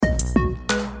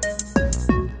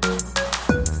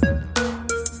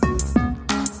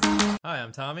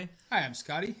I'm Tommy. Hi, I'm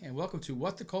Scotty, and welcome to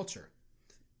What the Culture.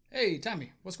 Hey,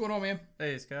 Tommy, what's going on, man?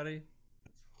 Hey, Scotty.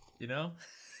 You know,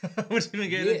 what you been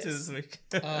getting into this week?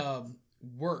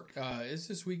 Work.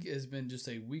 This week has been just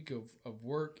a week of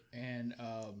work and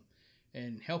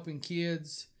helping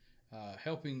kids,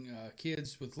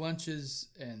 kids with lunches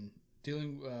and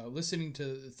listening to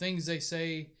the things they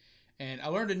say. And I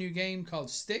learned a new game called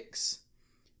Sticks,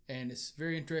 and it's a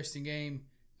very interesting game.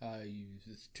 You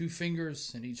use 2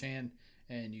 fingers in each hand,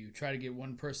 and you try to get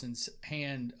one person's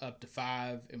hand up to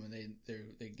 5, and when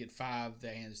they get 5,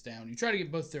 their hands down. You try to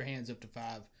get both their hands up to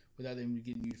 5 without them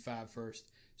getting you to 5 first.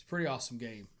 It's a pretty awesome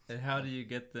game. And how do you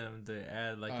get them to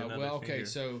add another finger?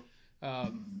 So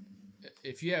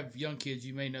if you have young kids,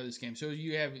 you may know this game. So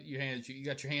you have your hands. You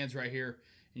got your hands right here,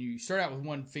 and you start out with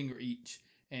 1 finger each,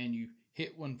 and you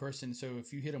hit one person. So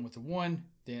if you hit them with a 1,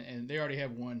 then and they already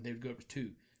have 1, they would go up to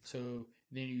 2. So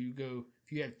then you go.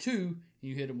 If you have 2,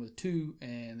 you hit them with 2,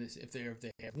 and if they have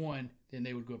 1, then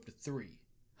they would go up to 3.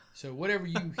 So whatever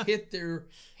you hit their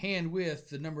hand with,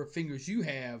 the number of fingers you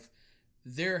have,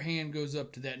 their hand goes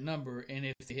up to that number, and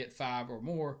if they hit 5 or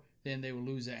more, then they will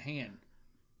lose that hand.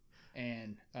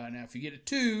 And now if you get a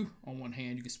 2 on one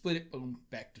hand, you can split it, boom,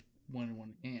 back to 1 in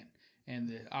one hand. And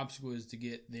the obstacle is to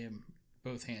get them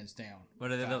both hands down. What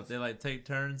do they take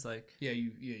turns?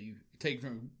 You take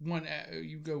one.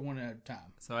 You go one at a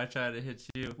time. So I try to hit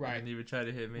you, right? And you would try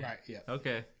to hit me, right? Yeah.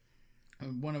 Okay.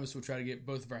 And one of us will try to get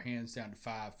both of our hands down to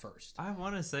 5 first. I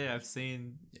want to say I've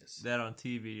seen that on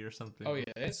TV or something. Oh yeah,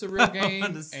 it's a real game,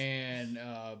 and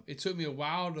it took me a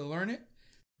while to learn it,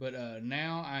 but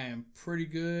now I am pretty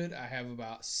good. I have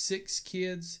about 6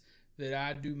 kids that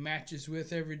I do matches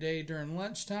with every day during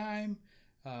lunchtime.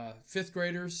 5th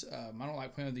graders. I don't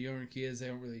like playing with the younger kids.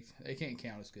 They can't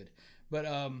count as good. But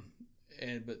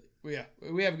we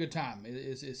have a good time.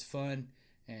 It's fun,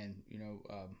 and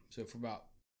so for about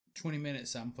 20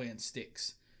 minutes I'm playing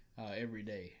Sticks every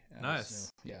day.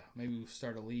 Nice. So, maybe we'll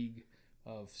start a league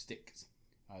of Sticks.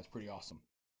 It's pretty awesome.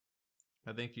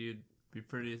 I think you'd be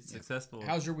pretty successful.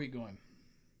 How's your week going?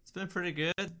 It's been pretty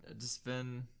good.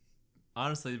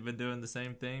 Honestly, been doing the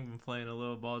same thing. Been playing a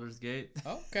little Baldur's Gate.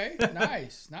 Okay,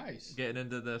 nice. Getting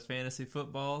into the fantasy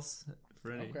footballs.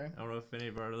 Okay. I don't know if any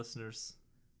of our listeners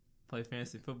play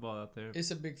fantasy football out there.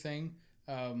 It's a big thing.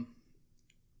 I'm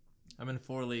in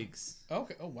 4 leagues.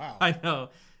 Okay. Oh wow. I know,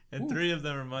 and 3 of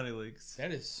them are money leagues.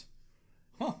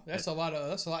 That's a lot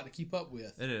to keep up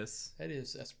with. It is.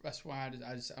 That's why I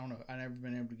don't know. I've never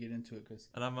been able to get into it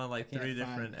And I'm on 3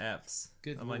 different apps.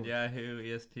 I'm on Yahoo,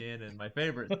 ESPN, and my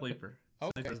favorite Sleeper.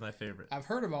 Okay. Sleeper's my favorite. I've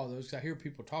heard of all those because I hear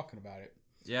people talking about it.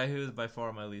 Yahoo is by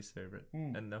far my least favorite,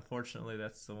 and unfortunately,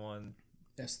 that's the one.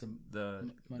 That's the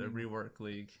rework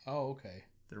league. Oh, okay.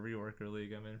 The reworker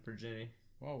league. I'm in for Jenny.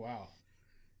 Oh wow.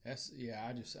 I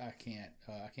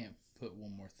can't put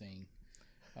one more thing.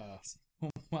 I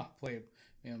play.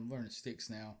 I'm learning Sticks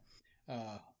now.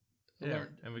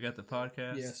 And we got the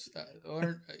podcast. Yes, I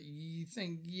learned. You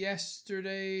think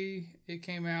yesterday it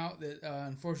came out that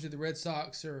unfortunately the Red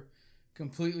Sox are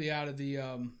completely out of the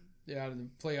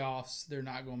playoffs. They're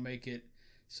not going to make it.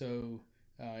 So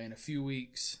in a few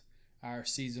weeks, our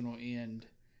season will end,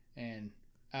 and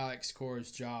Alex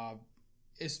Cora's job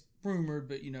is rumored,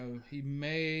 but he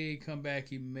may come back.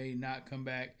 He may not come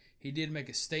back. He did make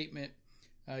a statement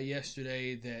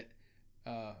yesterday that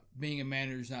being a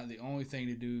manager is not the only thing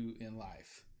to do in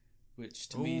life, which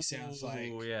to me sounds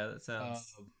like that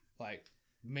sounds like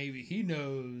maybe he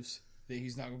knows that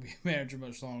he's not going to be a manager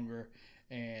much longer,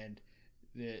 and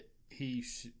that he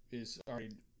is already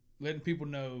letting people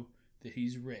know that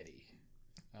he's ready.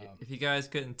 If you guys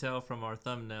couldn't tell from our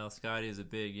thumbnail, Scotty is a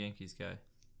big Yankees guy.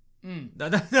 No.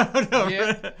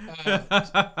 Yeah.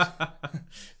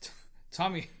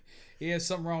 Tommy, he has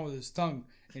something wrong with his tongue.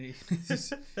 And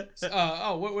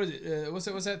what was it?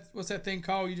 What's that thing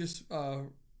called? You just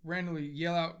randomly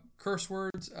yell out curse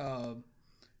words.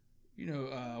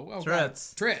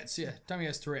 Tourette's. Tourette's. Yeah, Tommy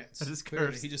has Tourette's. I just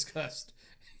cursed. He just cussed.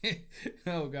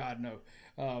 Oh God, no.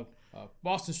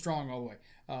 Boston Strong all the way.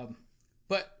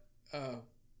 But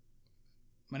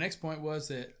my next point was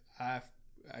that I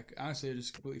honestly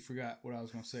just completely forgot what I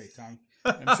was going to say, Tommy.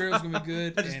 I'm sure it was going to be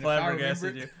good. I just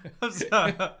flabbergasted you. I'm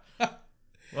sorry.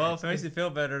 Well, if it makes you feel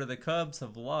better, the Cubs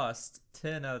have lost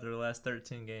 10 out of their last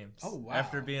 13 games. Oh, wow.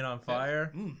 After being on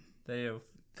fire, they have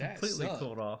completely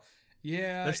cooled off.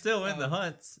 Yeah. They're still in the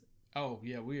hunts. Oh,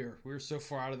 yeah, we're so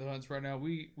far out of the hunts right now.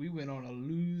 We went on a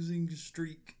losing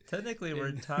streak. Technically,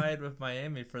 we're tied with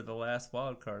Miami for the last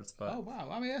wild card spot. Oh, wow.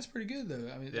 I mean, that's pretty good, though.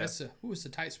 I mean, that's a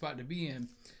tight spot to be in.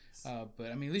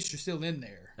 But I mean, at least you're still in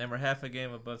there. And we're half a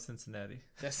game above Cincinnati.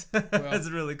 That's That's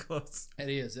really close. It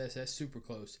is. That's super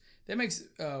close. That makes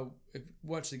if you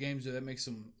watch the games though, that makes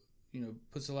them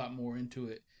puts a lot more into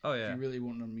it. Oh yeah. If you really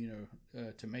want them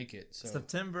to make it. So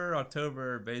September,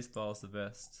 October baseball is the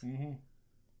best. Mm-hmm.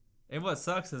 And what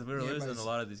sucks is we were losing a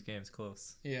lot of these games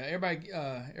close. Yeah,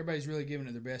 everybody's really giving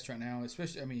it their best right now.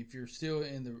 Especially, I mean, if you're still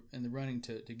in the running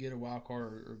to get a wild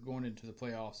card or going into the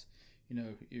playoffs,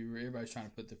 everybody's trying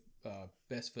to put the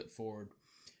best foot forward.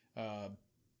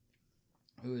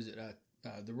 Who is it?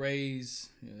 The Rays.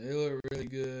 They look really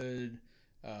good.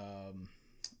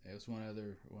 There was one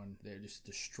other one that just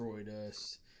destroyed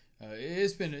us.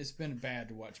 It's been bad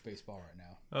to watch baseball right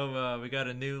now. Oh, we got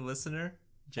a new listener.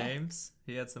 James,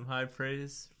 he had some high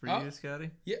praise for you, Scotty.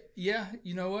 Yeah.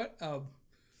 You know what?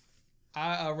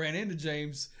 I ran into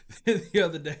James the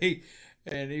other day,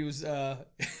 and he was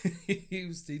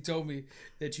he told me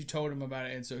that you told him about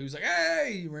it, and so he was like,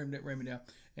 "Hey," he ran me down,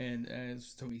 and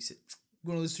told me, he said, "I'm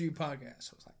going to listen to your podcast."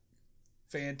 So I was like,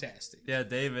 "Fantastic." Yeah,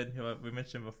 David, who we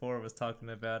mentioned before, was talking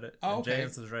about it. Oh, okay.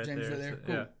 James was right there.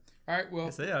 Cool. Yeah. All right.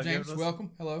 Well, James,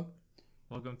 welcome. Hello.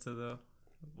 Welcome to the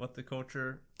What the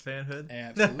Culture fanhood.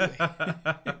 Absolutely.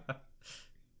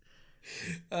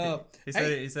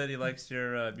 He said he likes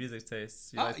your music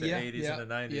tastes. You like the 80s and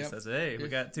the 90s. Yep. I said, hey, we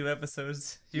got 2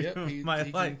 episodes you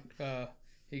might like.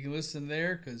 He can listen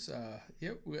there because, we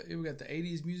got the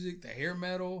 80s music, the hair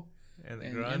metal, and the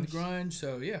grunge.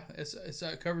 So, yeah,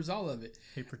 it covers all of it.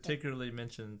 He particularly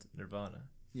mentioned Nirvana.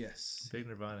 Yes. Big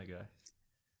Nirvana guy.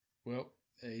 Well,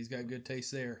 he's got good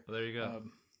taste there. Well, there you go.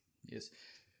 Yes.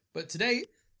 But today,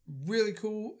 really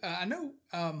cool. I know.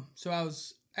 So I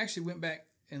went back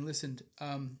and listened.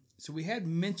 So we had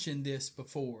mentioned this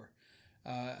before.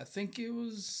 I think it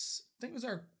was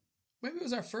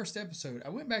our first episode. I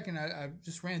went back and I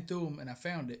just ran through them and I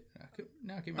found it. I can't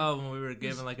remember. Oh, when we were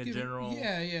given like a general.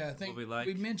 Yeah. I think we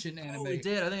mentioned anime. Oh, we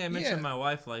did. I think I mentioned my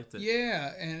wife liked it.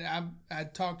 Yeah, and I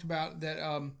talked about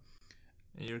that.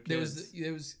 Your kids.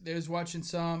 There was watching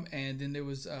some, and then there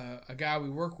was a guy we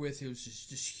work with who was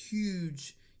just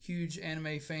huge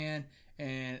anime fan,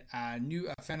 and I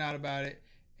found out about it,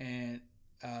 and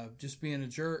just being a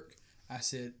jerk, I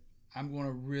said, I'm going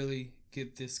to really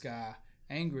get this guy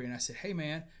angry, and I said, hey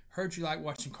man, heard you like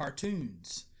watching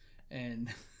cartoons, and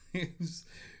it's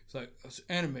like, it's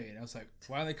anime, and I was like,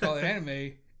 why do they call it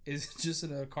anime? Is just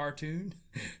a cartoon,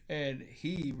 and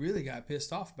he really got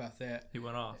pissed off about that. He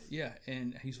went off. Yeah,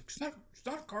 and he's like, it's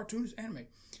not a cartoon, it's anime.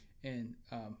 And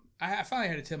I finally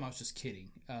had to tell him I was just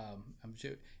kidding. I'm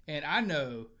joking. And I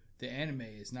know the anime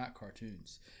is not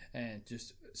cartoons. And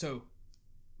just so,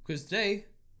 because today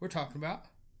we're talking about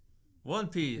One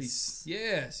Piece.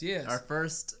 Yes. Our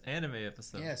first anime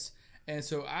episode. Yes. And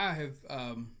so I have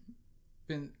I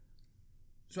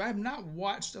have not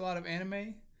watched a lot of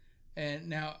anime. And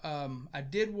now I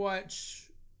did watch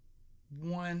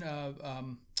one of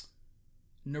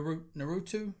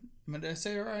Naruto. Did I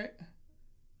say it right?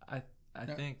 I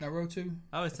think Naruto.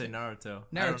 I would say Naruto.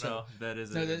 I don't know. That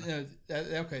is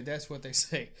okay, that's what they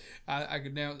say. I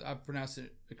pronounce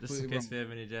it completely just in case wrong. we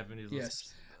have any Japanese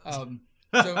listeners.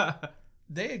 Yes. So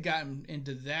they had gotten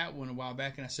into that one a while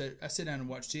back, and I sat down and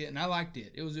watched it, and I liked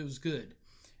it. It was good.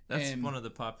 That's one of the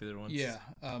popular ones. Yeah.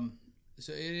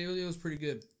 So it was pretty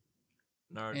good.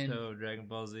 Naruto, Dragon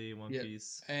Ball Z, One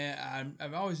Piece. And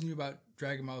I've always knew about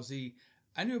Dragon Ball Z.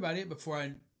 I knew about it before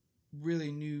I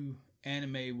really knew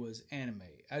anime was anime.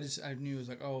 I knew it was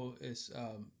like, oh, it's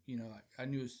I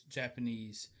knew it was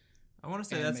Japanese. I want to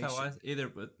say animation. That's how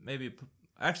but maybe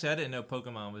actually I didn't know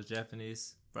Pokemon was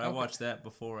Japanese, but I watched that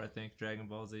before. I think Dragon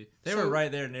Ball Z. They were right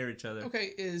there near each other.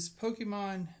 Okay, is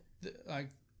Pokemon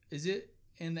is it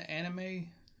in the anime?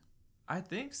 I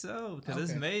think so because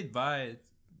it's made by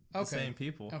the same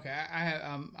people. Okay,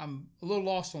 I'm a little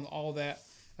lost on all that.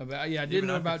 I didn't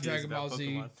know about Dragon Ball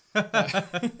Z.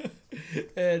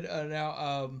 And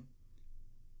now,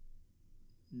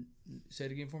 say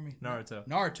it again for me.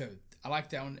 Naruto. I like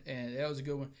that one, and that was a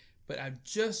good one. But I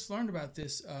just learned about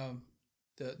this,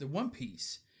 the One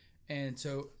Piece, and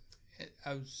so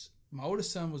my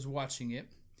oldest son was watching it,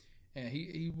 and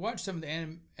he watched some of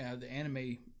the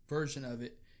anime version of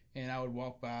it. And I would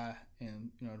walk by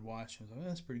and I'd watch. I was like, oh,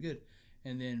 that's pretty good.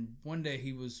 And then one day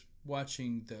he was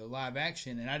watching the live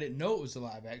action, and I didn't know it was the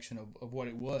live action of what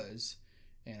it was.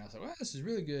 And I was like, well, this is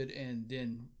really good. And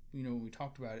then when we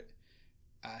talked about it,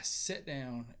 I sat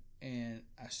down and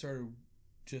I started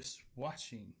just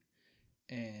watching,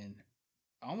 and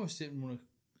I almost didn't want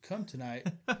to come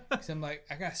tonight because I'm like,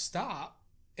 I gotta stop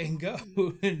and go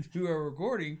and do our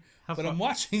recording, but I'm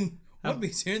watching One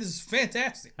Piece here. This is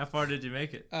fantastic. How far did you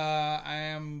make it? I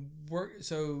am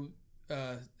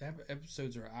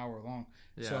episodes are an hour long,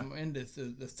 so I'm into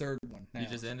the third one now. You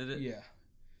just ended it? Yeah.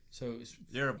 So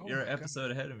you're an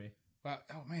episode ahead of me. Wow.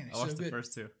 Oh man, it's I watched so good. the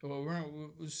first two. Well,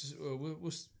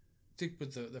 we'll stick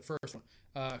with the first one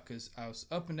because I was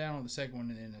up and down on the second one,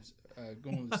 and then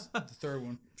going with the third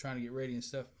one, trying to get ready and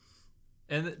stuff.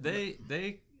 And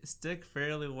they stick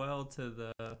fairly well to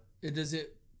the. Does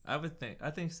it? I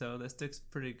think so. That sticks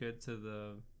pretty good to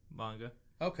the manga.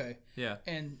 Okay. Yeah.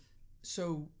 And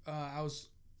so I was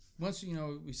once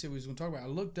we said we was going to talk about. I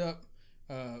looked up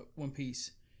One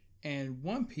Piece, and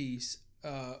One Piece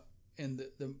and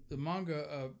the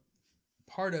manga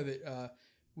part of it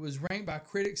was ranked by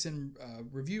critics and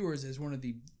reviewers as one of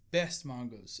the best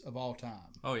mangas of all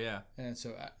time. Oh yeah. And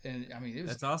so I mean it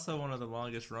was. It's also one of the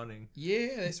longest running.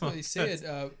 Yeah, that's what they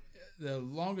said. The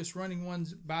longest running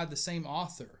ones by the same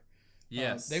author.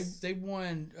 Yes. They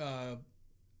won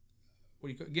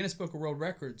Guinness Book of World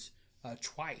Records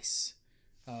twice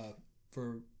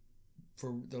for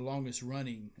the longest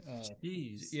running.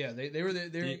 Jeez. Yeah, they were there.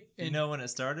 Do you know when it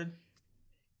started?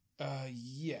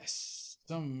 Yes,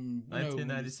 some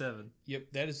 1997.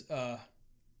 Yep, that is.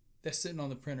 That's sitting on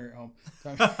the printer at home.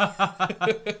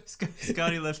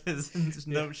 Scotty left his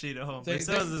note sheet at home.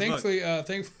 Thankfully,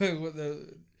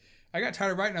 I got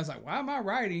tired of writing. I was like, "Why am I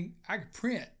writing? I could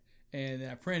print," and then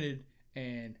I printed,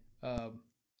 and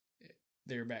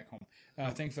they're back home.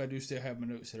 Thankfully, I do still have my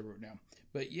notes that I wrote down.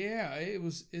 But yeah,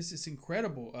 it's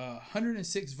incredible.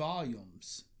 106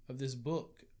 volumes of this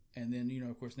book, and then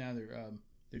of course now they're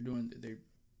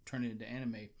turning it into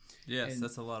anime. Yes, and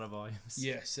that's a lot of volumes.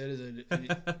 Yes, that is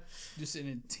just an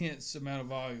intense amount of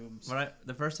volumes.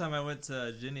 The first time I went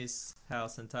to Jenny's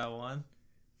house in Taiwan,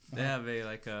 they have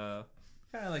kind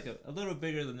of like a little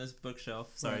bigger than this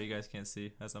bookshelf. Sorry, right. You guys can't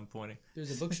see as I'm pointing.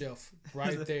 There's a bookshelf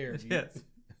right there. Yes.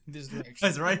 This direction.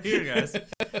 It's right here, guys.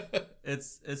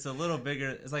 It's a little bigger.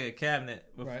 It's like a cabinet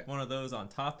with one of those on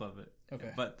top of it.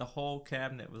 Okay. But the whole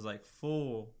cabinet was like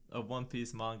full of One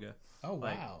Piece manga. Oh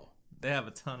wow. They have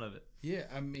a ton of it. Yeah,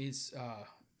 I mean, it's. I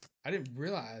didn't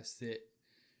realize that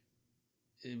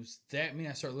it was that many.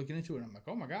 I started looking into it. And I'm like,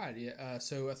 oh my god, yeah.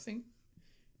 So I think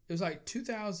it was like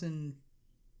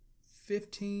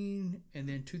 2015, and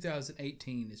then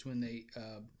 2018 is when they.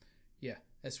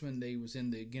 That's when they was in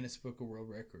the Guinness Book of World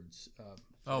Records.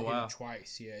 Oh wow!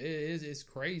 Twice, yeah. It's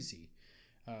crazy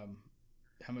how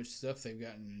much stuff they've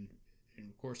gotten, and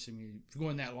of course, I mean,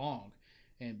 going that long,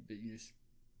 and it's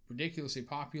ridiculously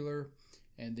popular.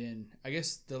 And then I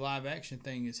guess the live action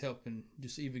thing is helping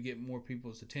just even get more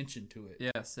people's attention to it.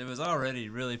 Yes, it was already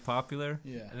really popular.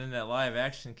 Yeah. And then that live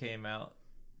action came out,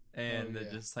 and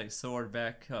it just like soared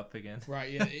back up again.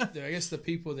 Right. Yeah. I guess the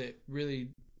people that really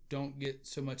don't get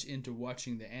so much into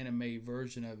watching the anime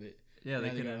version of it. Yeah, they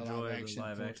can enjoy the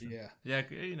live action. Yeah. Yeah,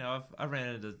 I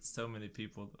ran into so many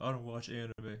people. I don't watch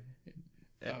anime.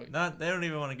 They don't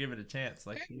even want to give it a chance.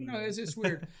 Like it's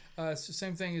weird. It's the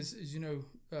same thing as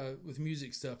with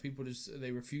music stuff. People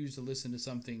they refuse to listen to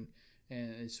something,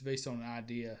 and it's based on an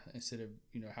idea instead of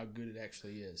how good it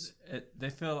actually is. They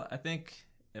feel. I think,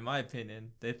 in my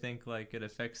opinion, they think like it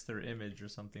affects their image or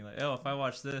something. Like, oh, if I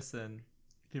watch this, then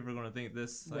people are going to think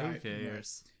this. Like, who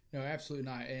cares? Right. No, absolutely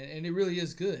not. And it really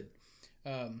is good.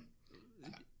 I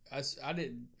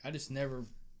just never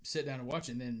sit down and watch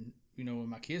it. And then when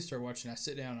my kids start watching, I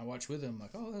sit down and I watch with them. I'm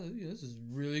like, oh, this is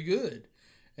really good.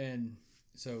 And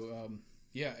so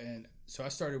and so I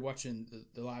started watching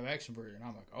the live action version. And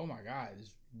I'm like, oh my god,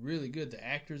 it's really good. The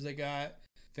actors they got,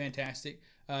 fantastic.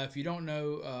 If you don't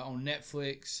know, on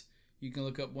Netflix you can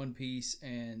look up One Piece,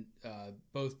 and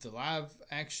both the live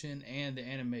action and the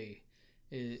anime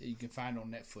you can find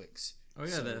on Netflix. Oh yeah,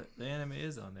 so, the anime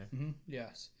is on there. Mm-hmm,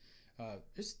 yes,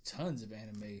 there's tons of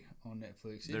anime on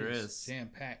Netflix. There is jam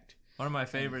packed. One of my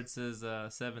favorites is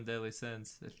Seven Deadly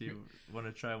Sins. If you want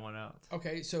to try one out.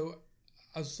 Okay, so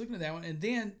I was looking at that one, and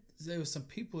then there was some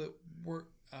people that were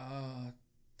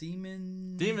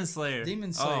Demon Slayer.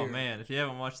 Demon Slayer. Oh man, if you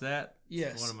haven't watched that,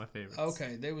 yes, it's one of my favorites.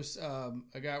 Okay, there was a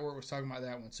guy at work was talking about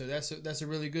that one, so that's a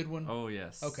really good one. Oh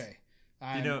yes. Okay.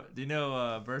 Do you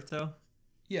know Berto?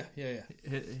 Yeah.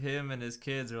 Him and his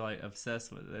kids are like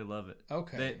obsessed with it. They love it.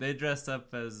 Okay. They dressed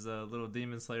up as little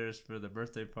demon slayers for the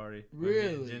birthday party.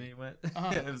 Really? Jenny went.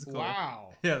 Yeah, it was cool.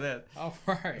 Wow. Yeah, that. All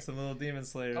right. Some little demon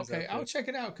slayers. Okay, I'll check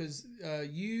it out because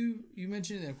you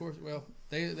mentioned it, and of course, well,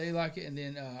 they like it. And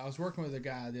then I was working with a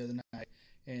guy the other night,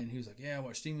 and he was like, "Yeah, I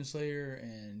watched Demon Slayer,"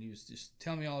 and he was just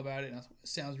telling me all about it. And I thought, it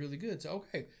sounds really good. So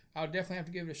okay, I'll definitely have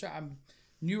to give it a shot. I'm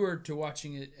newer to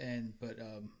watching it, but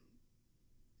I'm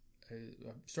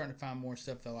starting to find more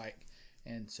stuff I like,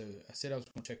 And so I said I was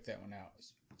going to check that one out.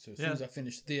 So as soon as I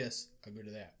finish this, I'll go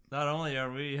to that. Not only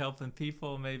are we helping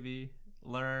people maybe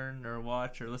learn or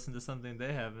watch or listen to something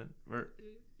they haven't, we're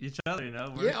each other,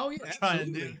 we're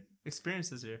trying new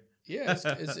experiences here. Yeah,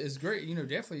 it's great.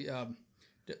 Definitely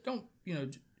don't,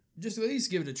 just at least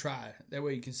give it a try. That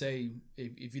way you can say,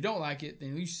 if you don't like it, then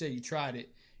at least say you tried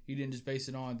it. You didn't just base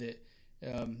it on that.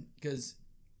 Because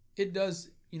it does,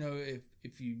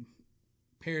 if you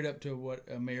pair it up to what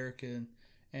American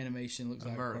animation looks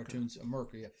like, cartoons,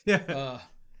 America, yeah.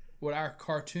 What our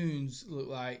cartoons look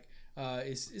like,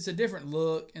 it's a different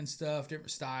look and stuff,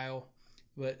 different style,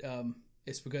 but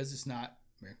it's because it's not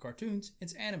American cartoons,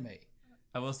 it's anime.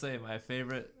 I will say my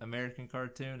favorite American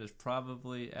cartoon is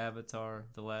probably Avatar: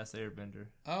 The Last Airbender.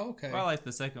 Oh, okay. Well, I like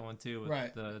the second one too, with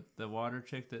right. the water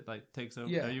chick that like takes over.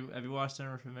 Yeah. Have you watched them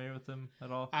or familiar with them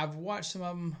at all? I've watched some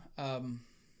of them.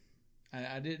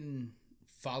 I didn't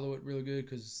follow it really good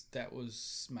because that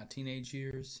was my teenage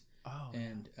years. Oh.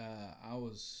 And I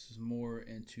was more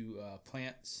into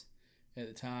plants at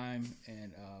the time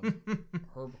and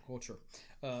herbiculture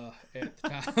at the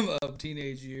time of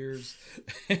teenage years.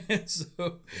 And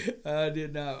so I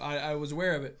did not. I was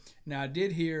aware of it. Now I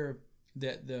did hear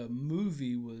that the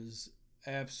movie was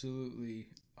absolutely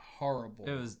horrible.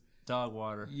 It was dog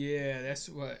water. Yeah, that's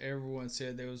what everyone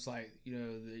said. There was like,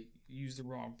 they used the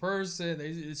wrong person.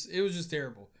 It was just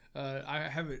terrible. I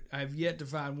have yet to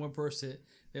find one person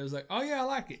that was like, oh yeah, I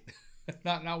like it.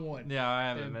 not one. Yeah, I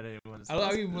haven't met anyone. It's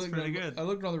pretty good. I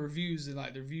looked on the reviews, and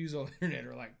like the reviews on the internet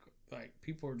are like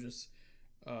people are just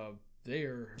they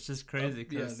are. It's just crazy.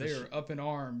 They are up in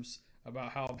arms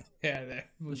about how bad that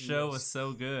movie the show was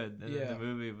so good, and Yeah. then the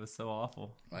movie was so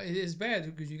awful. It is bad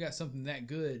because you got something that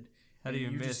good. How do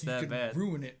you miss that bad?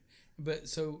 Ruin it. But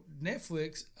so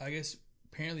Netflix, I guess,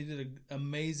 apparently did an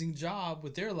amazing job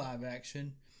with their live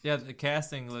action. Yeah, the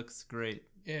casting looks great.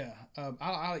 Yeah,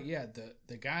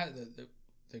 the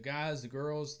guys, the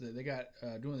girls that they got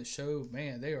doing the show,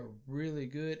 man, they are really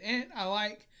good. And I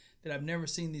like that I've never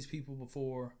seen these people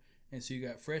before, and so you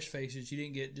got fresh faces. You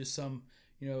didn't get just some,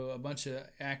 a bunch of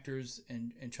actors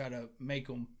and try to make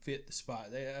them fit the spot.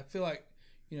 I feel like,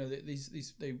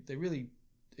 they really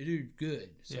do good.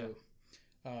 So,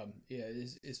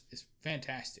 it's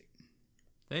fantastic.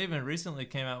 They even recently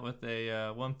came out with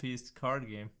a One Piece card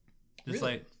game.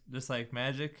 Just like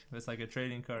Magic, it's like a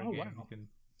trading card game. Wow.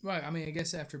 Right. I mean, I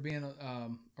guess after being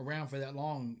around for that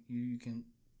long, you can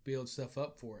build stuff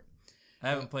up for it. I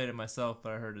haven't played it myself,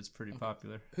 but I heard it's pretty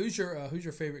popular. Who's your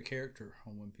favorite character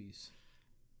on One Piece?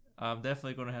 I'm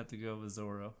definitely going to have to go with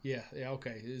Zoro. Yeah,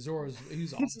 okay. Zoro's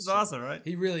he's awesome. This is awesome, right?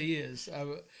 He really is.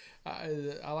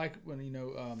 I like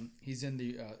when he's in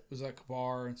the it was like a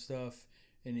bar and stuff,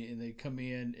 and they come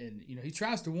in and he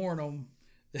tries to warn them.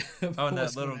 Oh, and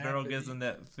that little girl gives him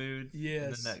that food.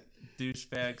 Yes. And then that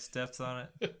douchebag steps on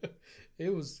it.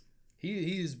 It was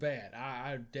he is bad.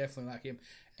 I definitely like him,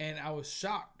 and I was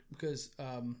shocked because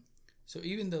so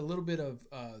even the little bit of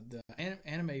the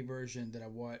anime version that I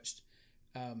watched,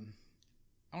 I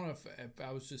don't know if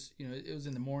I was just it was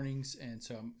in the mornings, and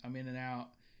so I'm in and out,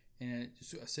 and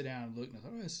I sit down and look, and I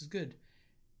thought, oh, this is good.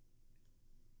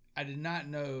 I did not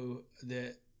know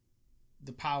that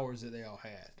the powers that they all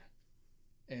had.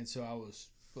 And so I was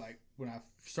like, when I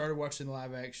started watching the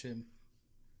live action,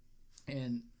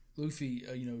 and Luffy,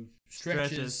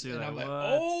 stretches, and I'm like,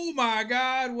 oh my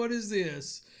god, what is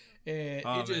this? And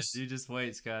you just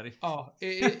wait, Scotty. Oh,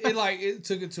 it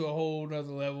took it to a whole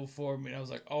nother level for me. And I was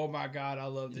like, oh my god, I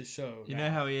love this show. You know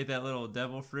how he ate that little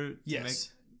devil fruit?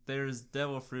 Yes. There's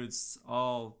devil fruits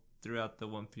all throughout the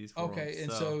One Piece world. Okay, and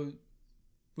so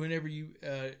whenever you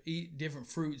eat different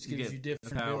fruits, gives you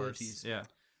different abilities. Yeah.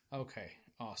 Okay.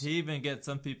 Awesome. He even gets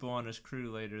some people on his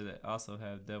crew later that also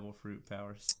have devil fruit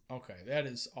powers. Okay, that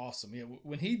is awesome. Yeah,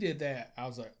 when he did that, I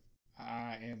was like,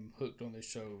 I am hooked on this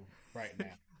show right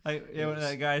now. When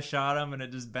that guy shot him and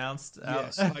it just bounced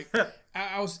out. Yes,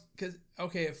 I was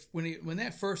when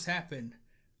that first happened,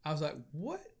 I was like,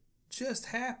 what just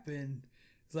happened?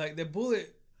 It's like the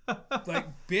bullet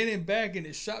bending back and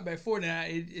it shot back forward,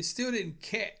 and it still didn't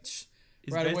catch.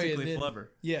 He's right basically away, and then, Flubber.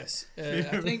 Yes, I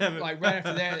think right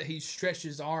after that he stretched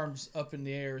his arms up in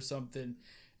the air or something,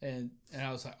 and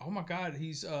I was like, oh my god,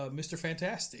 he's Mr.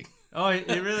 Fantastic. Oh,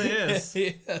 he really is.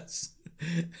 Yes.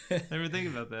 Never think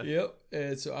about that. Yep.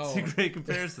 And so it's a great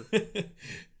comparison.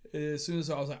 As soon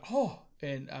as I was like, oh,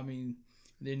 and I mean,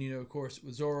 then of course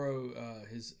with Zoro,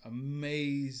 his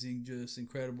amazing, just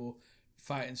incredible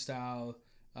fighting style.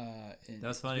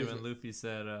 That's funny when Luffy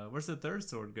said, "Where's the third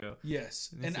sword go?"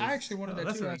 Yes, he and says, I actually wanted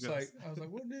that too. where I it was goes. like,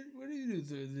 what do you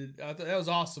do? I thought that was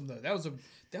awesome though. That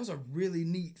was a really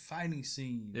neat fighting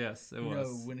scene. Yes, it you was.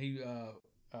 know, when he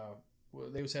well,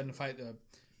 they was having to fight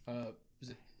was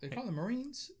it they call them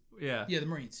Marines? Yeah. Yeah, the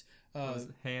Marines. Was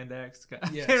it Hand Axe guy? I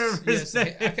Yes, can't remember his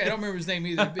name. I don't remember his name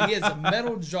either. But he has a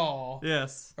metal jaw.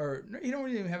 Yes. Or no, he don't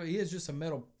even have it. He has just a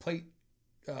metal plate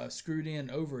screwed in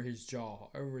over his jaw,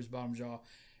 over his bottom jaw.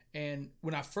 And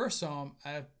when I first saw him,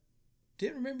 I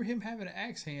didn't remember him having an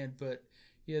axe hand, but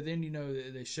yeah, then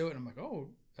they show it, and I'm like, oh,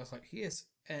 I was like, he has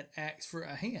an axe for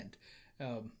a hand.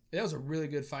 That was a really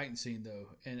good fighting scene though,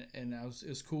 and it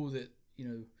was cool that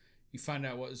you find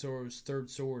out what Zoro's third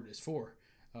sword is for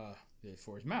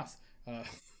his mouth.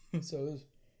 So it was,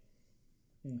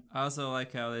 I also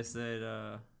like how they said,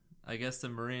 I guess the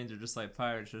Marines are just like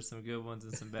pirates. There's some good ones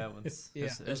and some bad ones. Yeah,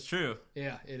 it's true.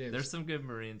 Yeah, it is. There's some good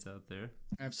Marines out there.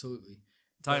 Absolutely.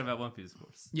 Talking about One Piece, of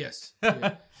course. Yes.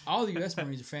 Yeah. All the U.S.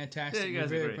 Marines are fantastic. Yeah, you We guys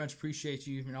are very great. much appreciate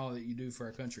you and all that you do for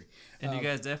our country. And you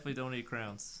guys definitely don't eat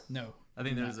crowns. No. I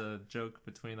think do there's not. a joke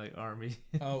between like Army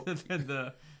Oh. and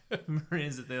the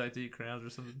Marines that they like to eat crowns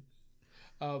or something.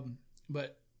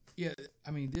 But yeah,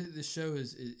 I mean, this show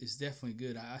is definitely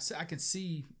good. I can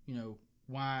see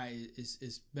why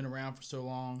it's been around for so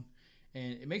long,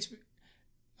 and it makes me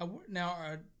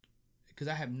because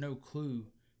I have no clue.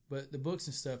 But the books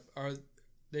and stuff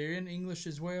they're in English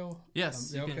as well?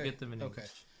 Yes, you can get them in English. Okay.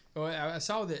 Well, I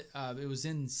saw that it was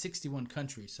in 61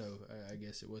 countries, so I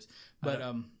guess it was. But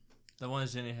the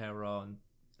ones Jenny had were all in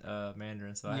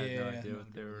Mandarin, so I had no idea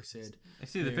what they were said. I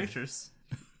see the pictures.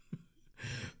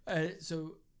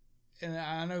 So, and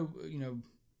I know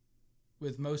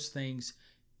with most things,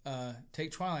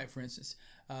 take Twilight for instance.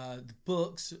 The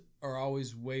books are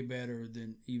always way better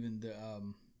than even the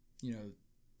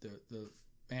the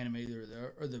anime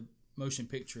or the motion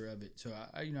picture of it. So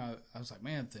I was like,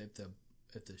 man,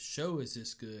 if the show is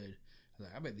this good, I was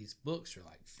like, I bet these books are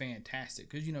like fantastic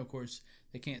because of course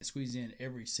they can't squeeze in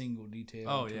every single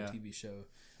detail into a TV show.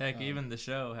 Heck, even the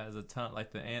show has a ton,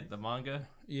 like the manga,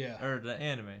 or the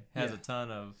anime has a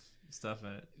ton of stuff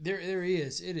in it. There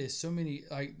is. It is so many.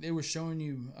 Like they were showing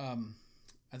you.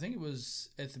 I think it was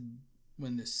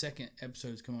when the second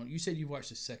episodes come on. You said you watched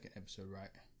the second episode, right?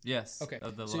 Yes. Okay.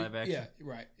 Of the live action. Yeah,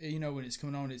 right. When it's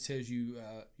coming on, it tells you,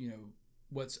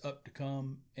 what's up to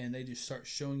come, and they just start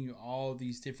showing you all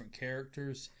these different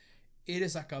characters. It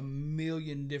is like a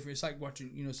million different. It's like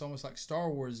watching. It's almost like Star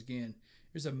Wars again.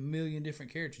 There's a million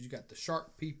different characters. You got the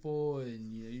shark people,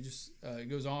 and you just it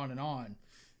goes on, and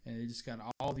they just got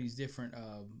all these different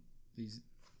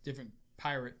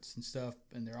pirates and stuff,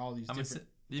 and they're all these different.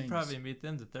 You'd probably meet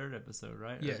them the third episode,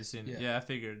 right? Yes. Have you seen it? Yeah. Yeah, I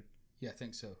figured. Yeah, I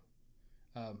think so.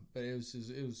 But it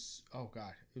was oh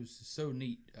god, it was just so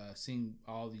neat seeing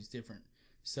all these different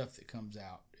stuff that comes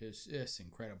out. It's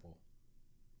incredible.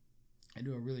 They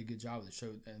do a really good job of the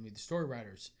show. I mean, the story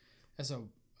writers, that's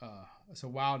a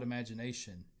wild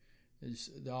imagination. It's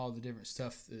all the different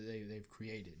stuff that they've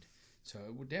created. So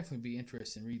it would definitely be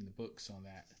interesting reading the books on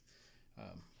that.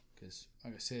 Because,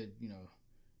 like I said,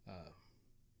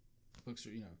 books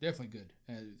are definitely good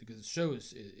because the show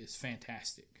is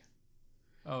fantastic.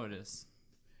 Oh, it is.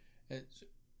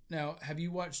 Now, have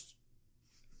you watched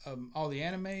all the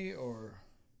anime or?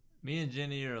 Me and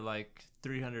Jenny are like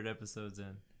 300 episodes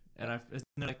in, and it's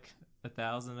like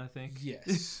 1,000, I think.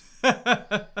 Yes.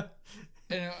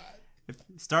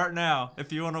 Start now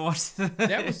if you want to watch that.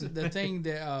 That was the thing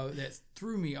that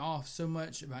threw me off so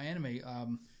much about anime.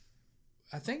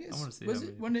 I think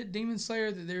wasn't it Demon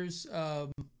Slayer that there's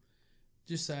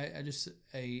just an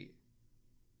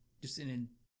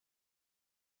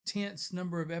intense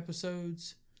number of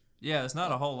episodes. Yeah, it's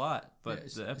not a whole lot,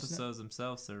 but the episodes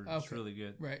themselves are just really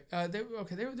good. Right. There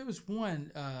was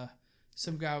one.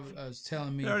 Some guy was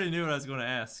telling me. I already knew what I was going to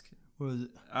ask. What was it?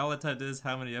 All I typed is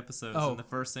how many episodes, and the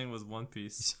first thing was One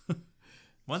Piece.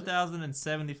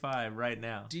 1,075 right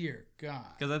now. Dear God.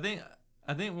 Because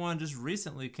I think one just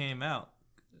recently came out.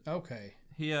 Okay.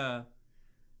 He I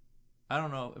don't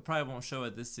know. It probably won't show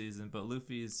it this season, but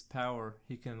Luffy's power,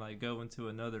 he can like go into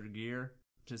another gear,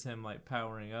 just him like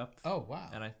powering up. Oh wow!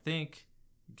 And I think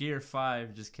Gear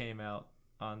 5 just came out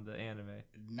on the anime.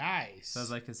 Nice. So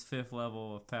that's like his 5th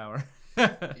level of power.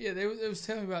 Yeah, they was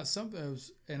telling me about something,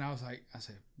 and I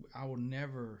said, I will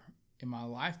never in my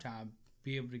lifetime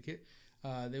be able to get.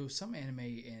 There was some anime,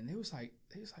 and it was like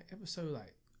episode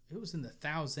it was in the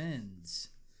thousands.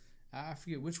 I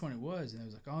forget which one it was, and I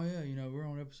was like, oh yeah, we're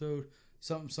on episode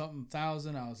something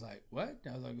 1,000. I was like, what?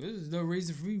 I was like, this is no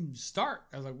reason for me to start.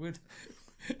 I was like, what?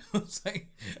 I was like,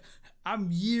 I'm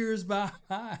years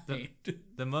behind.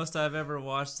 The most I've ever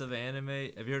watched of anime.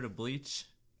 Have you heard of Bleach?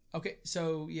 Okay,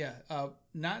 so yeah,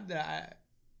 not that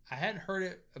I hadn't heard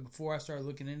it before I started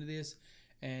looking into this,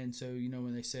 and so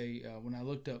when they say when I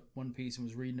looked up One Piece and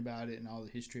was reading about it and all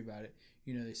the history about it,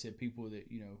 they said people that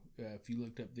if you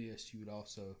looked up this, you would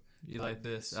also like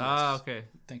this. Yes. Ah, okay.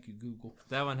 Thank you, Google.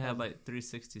 That one had like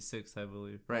 366, I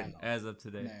believe, right as of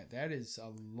today. Man, that is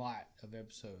a lot of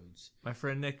episodes. My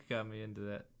friend Nick got me into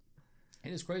that.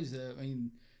 It is crazy.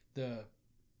 The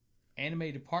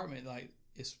anime department,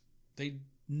 they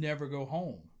never go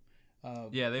home.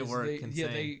 They work insane. Yeah,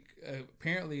 they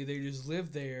apparently they just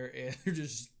live there and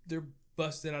they're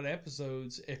busting out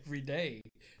episodes every day.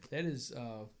 That is,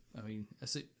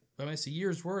 it's a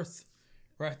year's worth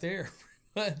right there,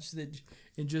 much that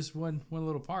in just one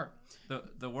little part.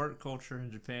 The work culture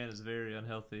in Japan is very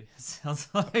unhealthy. It sounds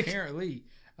like apparently,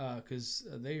 because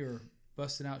they are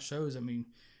busting out shows. I mean,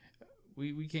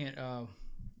 we can't.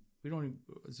 We don't even,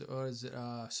 is it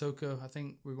Ahsoka? I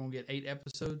think we're going to get 8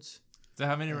 episodes. Is that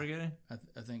how many we're getting?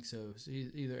 I think so. It's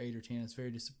either 8 or 10. It's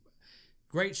very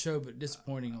great show, but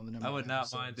disappointing on the number. I would of not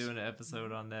episodes. mind doing an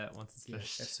episode on that once it's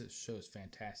finished. That show is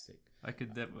fantastic.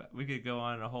 We could go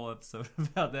on a whole episode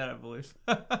about that, I believe.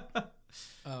 If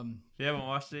you haven't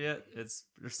watched it yet, there's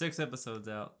 6 episodes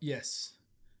out. Yes.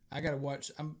 I got to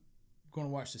watch. I'm going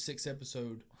to watch the 6th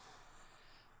episode.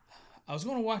 I was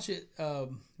going to watch it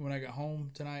when I got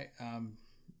home tonight. I'm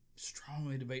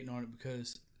strongly debating on it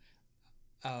because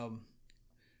I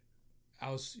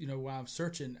was, while I'm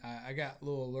searching, I got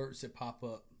little alerts that pop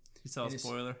up. You saw a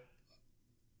spoiler?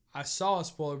 I saw a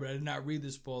spoiler, but I did not read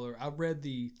the spoiler. I read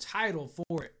the title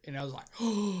for it, and I was like,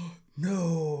 oh,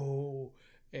 no.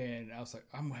 And I was like,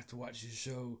 I'm going to have to watch this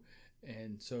show.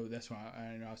 And so that's why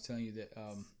I was telling you that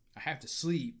I have to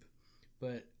sleep,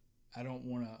 but I don't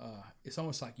want to. It's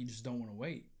almost like you just don't want to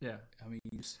wait. Yeah. I mean,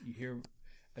 you hear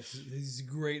these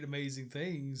great, amazing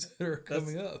things that are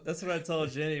coming up. That's what I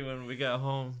told Jenny when we got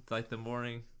home, like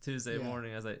Tuesday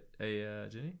morning. I was like, "Hey,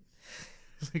 Jenny,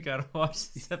 we gotta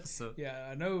watch this episode." Yeah,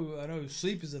 I know,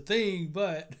 sleep is a thing,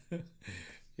 but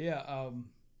yeah,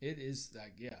 it is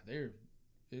like they're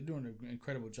doing an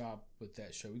incredible job with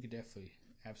that show. We could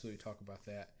absolutely talk about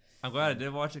that. I'm glad I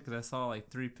did watch it because I saw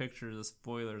like 3 pictures of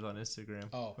spoilers on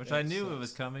Instagram. Which I knew it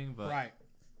was coming, but right.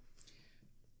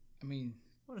 I mean,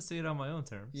 I want to see it on my own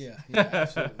terms. Yeah,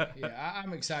 absolutely. Yeah,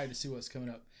 I'm excited to see what's coming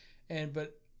up,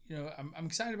 but I'm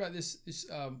excited about this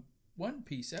One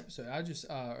Piece episode.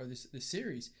 Or this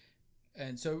series,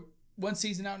 and so one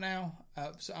season out now.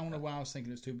 So I don't know why I was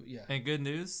thinking this too, but yeah. And good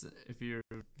news, if you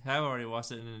have already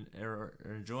watched it and are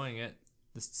enjoying it,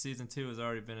 this season 2 has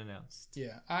already been announced.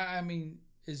 Yeah, I mean.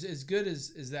 As good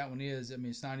as that one is, I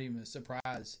mean, it's not even a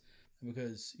surprise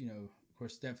because, of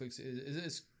course, Netflix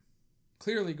is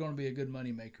clearly going to be a good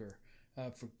moneymaker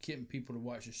for getting people to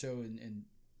watch the show. And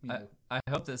I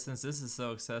hope that since this is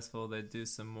so successful, they do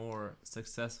some more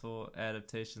successful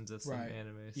adaptations of some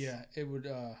animes. Yeah, it would.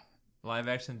 Live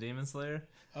action Demon Slayer?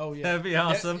 Oh, yeah. That'd be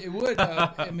awesome. It would.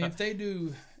 I mean, if they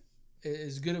do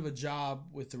as good of a job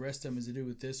with the rest of them as they do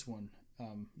with this one,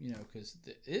 because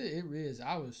it is.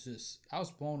 I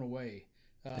was blown away.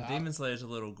 The Demon Slayer is a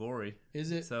little gory. Is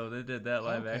it? So they did that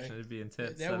live action. It'd be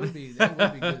intense. That would be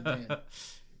good then.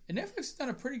 And Netflix has done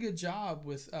a pretty good job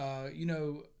with, now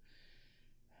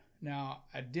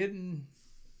I didn't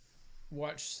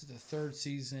watch the 3rd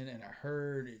season and I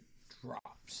heard it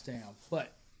drops down,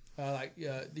 but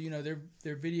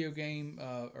their video game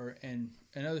and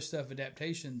other stuff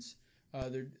adaptations.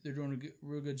 They're doing a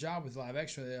real good job with live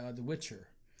action. The Witcher.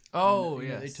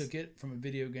 Yes. They took it from a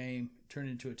video game, turned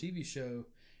it into a TV show,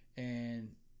 and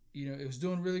it was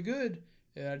doing really good.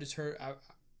 I just heard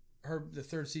the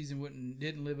 3rd season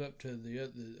didn't live up to the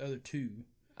other 2.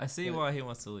 I see why he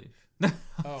wants to leave.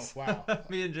 Oh wow!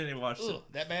 Me and Jenny watched it.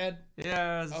 That bad?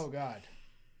 Yeah. Oh God.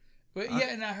 But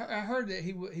and I heard that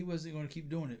he wasn't going to keep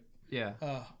doing it. Yeah.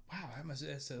 Wow,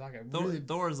 that's like a really...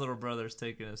 Thor's little brother's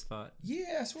taking his spot.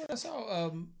 Yeah, that's what I saw.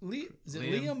 Is it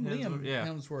Liam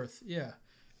Hemsworth? Yeah.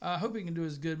 I hope he can do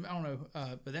as good. I don't know,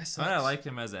 but that's. I like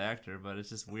him as an actor, but it's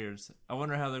just weird. I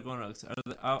wonder how they're going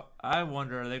to. I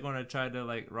wonder, are they going to try to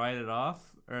like write it off,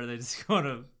 or are they just going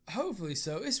to? Hopefully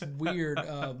so. It's weird.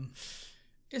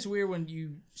 It's weird when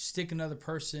you stick another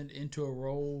person into a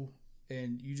role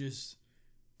and you just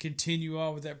continue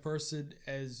on with that person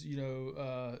as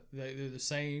they're the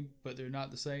same, but they're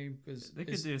not the same because they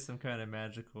could do some kind of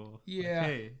magical. Yeah,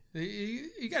 hey,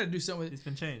 you got to do something. He's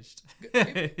been changed.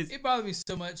 It bothered me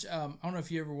so much. I don't know if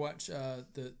you ever watch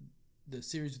the the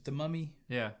series with the mummy.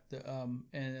 Yeah.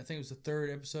 And I think it was the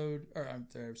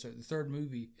the third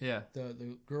movie. Yeah.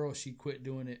 The girl, she quit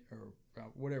doing it or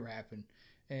whatever happened,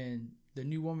 and the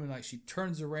new woman, like, she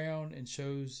turns around and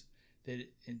shows that.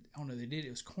 And I don't know, it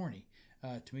was corny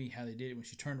to me how they did it when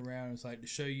she turned around. It was like to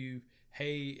show you,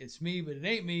 hey, it's me, but it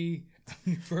ain't me. I'm a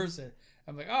new person.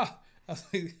 I'm like, I was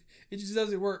like, it just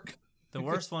doesn't work. The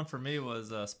worst one for me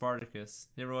was Spartacus.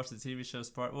 You ever watch the TV show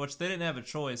Spartacus? Which they didn't have a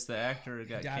choice. The actor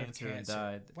got cancer and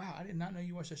died. Wow, I did not know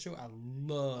you watched that show. I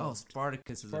love.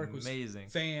 Spartacus is amazing.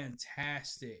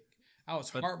 Fantastic. I was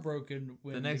heartbroken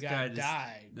when the guy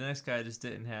died. The next guy just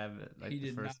didn't have it like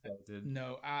the first guy did.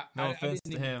 No, no offense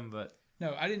to him, but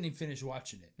no, I didn't even finish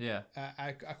watching it. Yeah,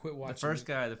 I quit watching.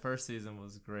 The first season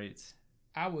was great.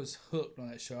 I was hooked on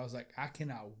that show. I was like, I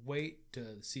cannot wait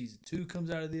till season 2 comes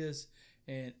out of this.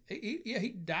 And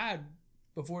he died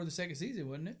before the second season,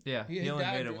 wasn't it? Yeah, he only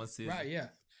made it one season. Right, yeah.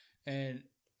 And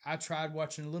I tried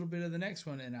watching a little bit of the next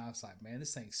one, and I was like, man,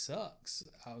 this thing sucks.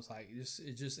 I was like,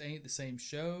 it just ain't the same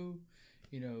show.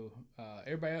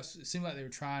 Everybody else, it seemed like they were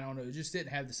trying on it. It just didn't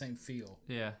have the same feel.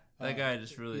 Yeah, that guy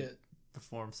just really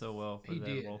performed so well for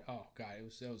that role. Oh, God,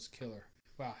 that was killer.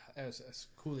 Wow, that's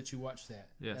cool that you watched that.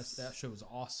 Yes. That show was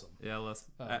awesome. Yeah,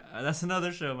 that's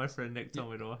another show my friend Nick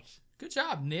told me to watch. Good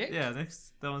job, Nick. Yeah,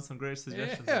 Nick's throwing some great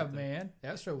suggestions. Yeah, man.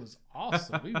 That show was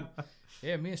awesome. Me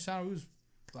and Sean, we was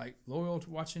like loyal to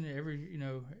watching it every,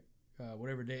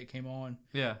 whatever day it came on.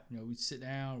 Yeah. We'd sit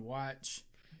down, watch.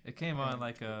 It came on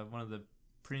like one of the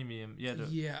premium.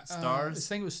 Stars. This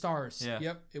thing was Stars. Yeah.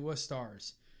 Yep, it was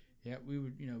Stars. Yeah, we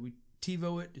would, we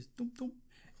TiVo it, just doom, doom,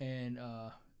 and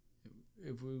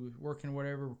if we were working or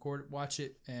whatever, record it, watch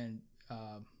it, and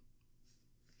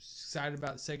excited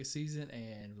about the second season,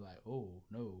 and like, oh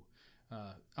no,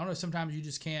 I don't know. Sometimes you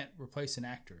just can't replace an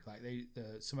actor. Like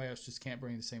somebody else just can't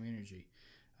bring the same energy,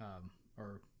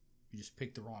 or you just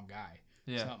pick the wrong guy.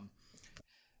 Yeah. Something.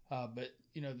 But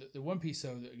the One Piece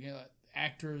though,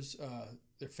 actors,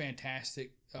 they're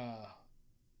fantastic. The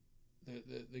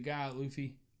guy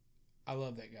Luffy, I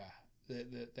love that guy.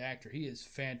 The actor, he is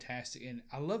fantastic, and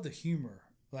I love the humor.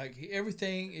 Like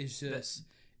everything is just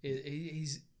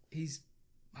he's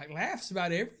like laughs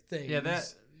about everything. Yeah,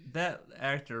 that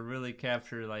actor really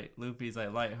captured like Luffy's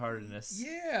like lightheartedness.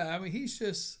 Yeah, I mean he's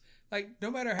just like,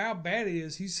 no matter how bad he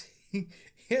is, he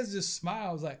has this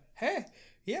smile. It's like, hey,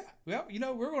 yeah, well,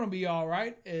 we're gonna be all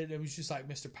right. And it was just like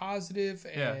Mr. Positive,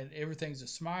 and everything's a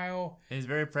smile. And he's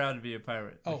very proud to be a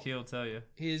pirate. Like he'll tell you,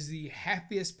 he is the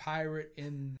happiest pirate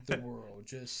in the world.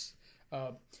 Just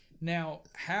now,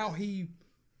 how he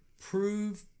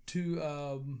proved to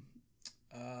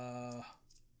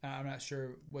I'm not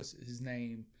sure what's his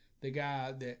name. The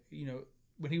guy that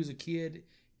when he was a kid,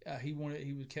 he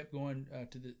kept going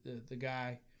to the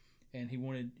guy, and he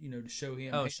wanted to show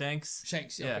him. Oh, Shanks.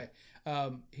 Shanks, yeah.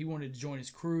 Okay. He wanted to join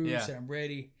his crew. Yeah. Said, I'm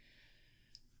ready.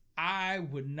 I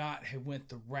would not have went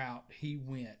the route he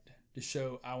went to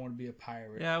show I want to be a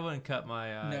pirate. Yeah, I wouldn't cut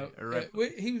my eye. No,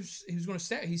 he was going to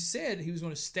stab. He said he was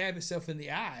going to stab himself in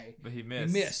the eye, but he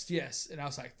missed. He missed, yes. And I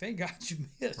was like, thank God you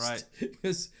missed, right?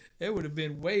 Because it would have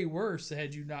been way worse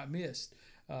had you not missed.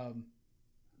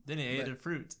 Then he ate the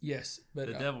fruit. Yes, but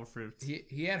the devil fruit.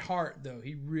 He had heart though.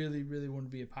 He really, really wanted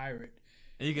to be a pirate.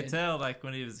 And you could tell, like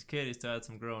when he was a kid, he still had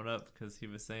some growing up because he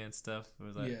was saying stuff. It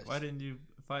was like, why didn't you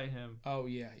fight him? Oh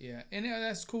yeah, and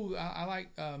that's cool. I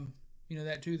like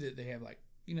that too. That they have like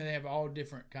they have all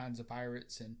different kinds of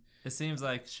pirates, and it seems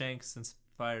like Shanks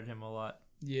inspired him a lot.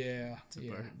 Yeah,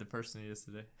 the person he is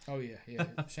today. Oh yeah.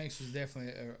 Shanks was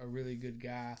definitely a really good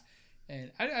guy,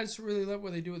 and I just really love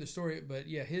what they do with the story. But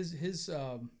yeah, his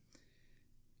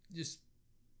just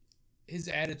his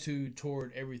attitude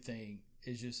toward everything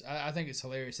is just I think it's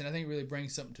hilarious, and I think it really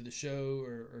brings something to the show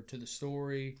or to the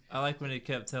story. I like when he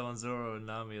kept telling Zoro and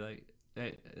Nami like.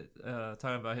 Hey,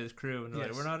 talking about his crew, and they're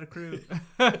like, we're not a crew.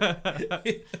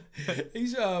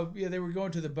 He's they were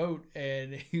going to the boat,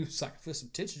 and he was like, I feel some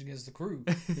tension against the crew.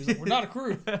 He's like, we're not a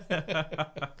crew.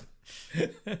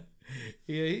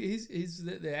 He's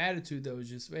the attitude though is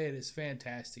just, man, it's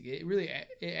fantastic. It really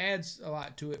adds a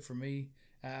lot to it for me.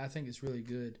 I think it's really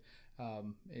good.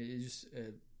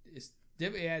 It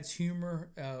definitely adds humor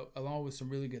along with some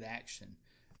really good action.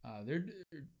 They're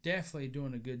definitely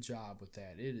doing a good job with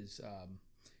that. It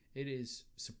is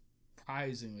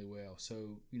surprisingly well.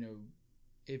 So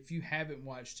if you haven't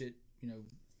watched it,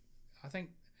 I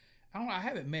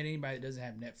haven't met anybody that doesn't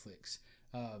have Netflix.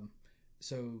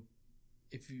 So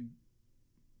if you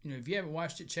haven't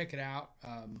watched it, check it out.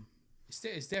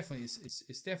 It's definitely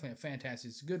a fantastic.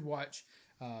 It's a good watch.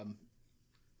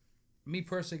 Me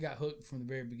personally got hooked from the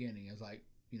very beginning. I was like,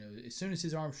 as soon as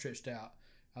his arm stretched out,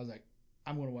 I was like,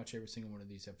 I'm going to watch every single one of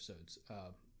these episodes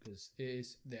because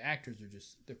the actors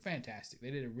they're fantastic.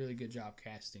 They did a really good job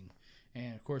casting,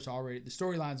 and of course already the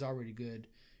storyline's already good.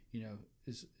 You know,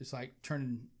 it's like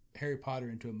turning Harry Potter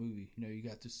into a movie. You know, you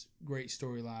got this great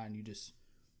storyline. You just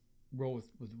roll with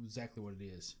exactly what it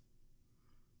is.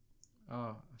 Oh, I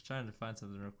was trying to find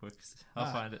something real quick.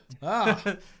 I'll find it. I was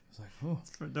like, oh.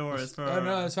 It's for Doris. Oh,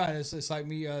 no, it's fine. It's like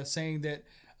me saying that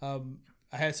I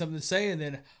had something to say and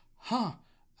then,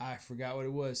 I forgot what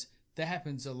it was. That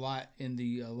happens a lot in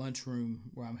the lunchroom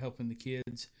where I'm helping the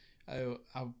kids.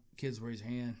 Kids raise their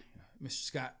hand. Mr.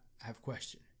 Scott, I have a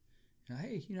question. And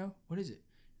hey, what is it?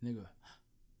 And they go,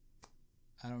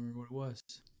 I don't remember what it was.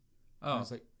 Oh. And I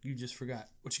was like, you just forgot.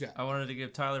 What you got? I wanted to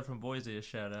give Tyler from Boise a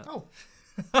shout out. Oh.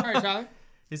 All right, Tyler.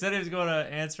 He said he was going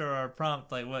to answer our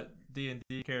prompt, like what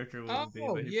D&D character would be.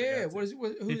 Oh, yeah.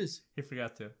 Who is? He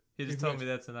forgot to. He just told me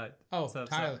that tonight. Oh,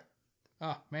 Tyler.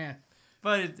 Oh, man.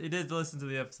 But he did listen to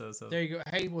the episode. So there you go.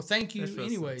 Hey, well, thank you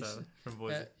anyways. Tyler from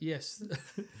Boise. Yes.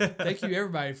 Thank you,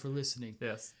 everybody, for listening.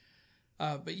 Yes.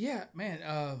 But yeah, man.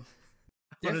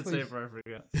 What did it say before I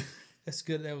forgot? That's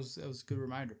good. That was a good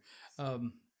reminder. A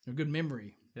good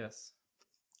memory. Yes.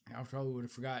 I probably would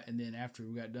have forgot, and then after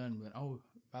we got done, went, oh,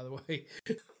 by the way.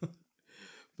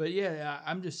 But yeah,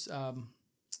 I'm just,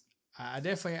 I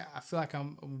definitely, I feel like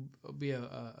I'll be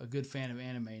a good fan of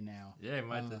anime now. Yeah, you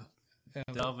might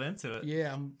delve into it.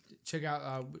 Yeah, check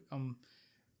out.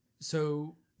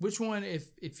 So which one,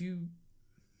 if you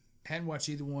hadn't watched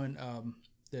either one,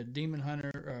 the Demon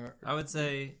Hunter, I would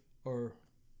say Demon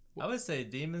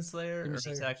Demon Slayer or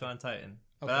Slayer. Attack on Titan,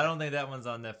 Okay. but I don't think that one's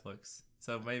on Netflix.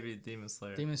 So maybe Demon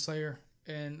Slayer. Demon Slayer,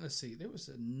 and let's see, there was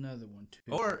another one too.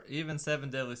 Or even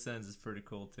Seven Deadly Sins is pretty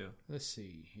cool too. Let's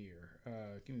see here.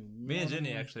 Give me one. Me and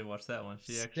Jenny actually watched that one.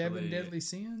 Seven Deadly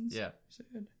Sins. Yeah.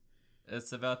 Said.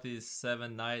 It's about these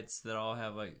 7 knights that all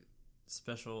have like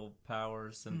special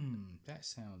powers, and that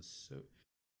sounds so.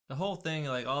 the whole thing,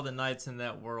 like all the knights in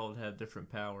that world have different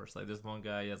powers. Like this one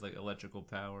guy, he has like electrical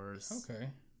powers. Okay.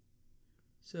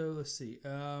 So let's see.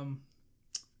 It's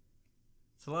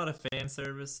a lot of fan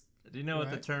service. Do you know what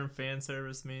the Right. term fan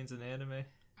service means in anime?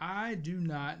 I do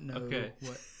not know Okay.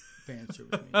 what fan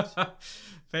service means.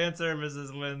 Fan service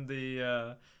is when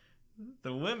the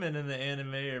women in the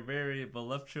anime are very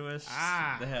voluptuous.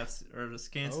 They have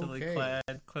scantily clad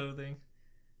clothing.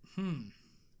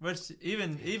 Which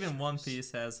even One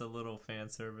Piece has a little fan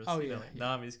service. Oh, You yeah, know, yeah.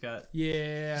 Nami's got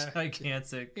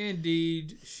gigantic.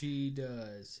 Indeed, she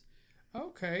does.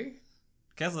 Okay.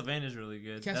 Castlevania's really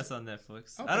good. That's on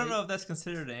Netflix. Okay. I don't know if that's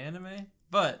considered an anime,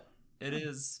 but it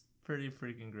is pretty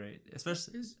freaking great.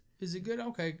 Especially Is it good?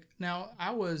 Okay. Now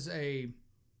I was a.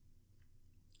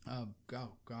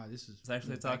 This is It's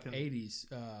actually like talking 80s.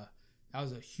 I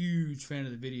was a huge fan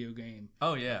of the video game.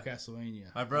 Oh yeah,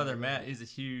 Castlevania. my brother Matt, he's a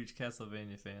huge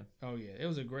Castlevania fan. Oh yeah, it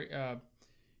was a great. I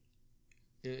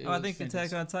was think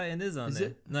fantastic. Attack on Titan is on Is there.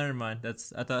 it? Never mind. I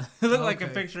thought it looked like a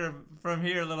Okay. picture from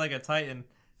here. It looked like a Titan.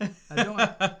 I don't.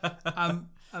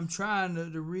 I'm trying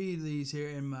to read these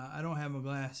here, and I don't have my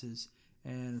glasses,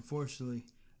 and unfortunately,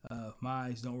 my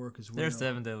eyes don't work as well. There's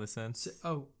Seven Deadly Sins.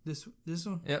 Oh, this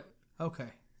one. Yep, Okay.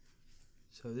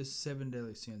 So this is Seven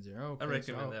Deadly Sins there. Okay, I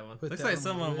recommend that one. put Looks that like on my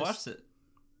someone list. watched it.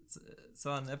 It's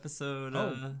on episode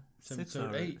It's 6 episode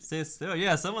already. 8. 6. Oh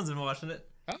yeah, someone's been watching it.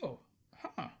 Oh,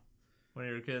 huh. One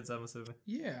of your kids, I'm assuming.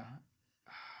 Yeah.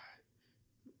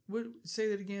 Say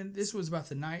that again. This was about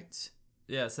the knights.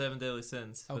 Yeah, Seven Deadly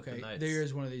Sins. With the Okay, knights. there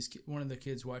is one of these. One of the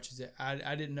kids watches it.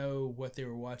 I didn't know what they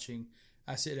were watching.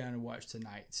 I sit down and watch the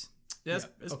knights. Yeah,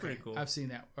 Yep. it's Okay. pretty cool. I've seen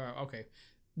that. Okay,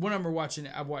 one of them are watching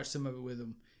it. I've watched some of it with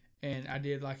them, and I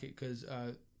did like it because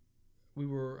we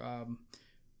were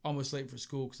almost late for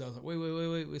school because I was like,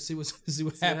 wait, let's see what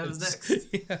happens next.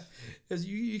 Yeah, because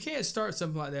you can't start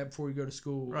something like that before you go to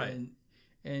school, Right.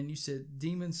 And you said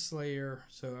Demon Slayer,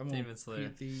 so I'm Demon gonna Slayer.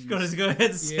 get these. Go ahead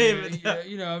and save it.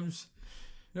 Yeah, I'm just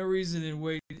no reason in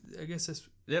wait. I guess that's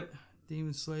Yep.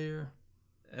 Demon Slayer.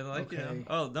 And like Okay.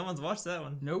 no one's watched that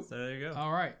one. Nope. So there you go.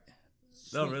 All right.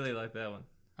 They'll Sweet. really like that one.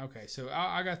 Okay, so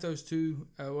I got those two.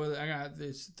 Well, I got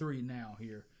this 3 now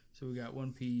here. So we got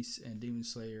One Piece and Demon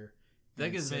Slayer. That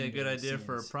and gives me a Seven good Deadly idea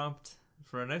for a Sins. prompt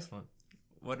for our next one.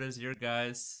 What is your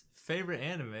guys' favorite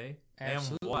anime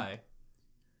Absolutely. and why?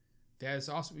 That's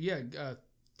awesome. Yeah,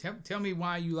 tell me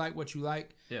why you like what you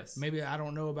like. Yes. Maybe I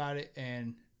don't know about it,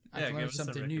 and I Yeah, can give learn us some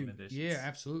something new. recommendations. Yeah,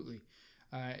 absolutely.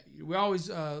 We always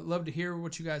love to hear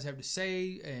what you guys have to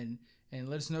say, and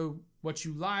let us know what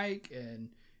you like,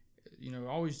 and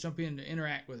always jump in to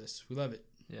interact with us. We love it.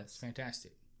 It's Yes.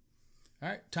 fantastic. All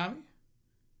right, Tommy,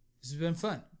 this has been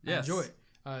fun. I Yes. enjoy it.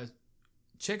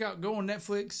 Go on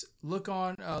Netflix. Look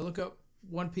up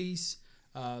One Piece.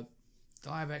 The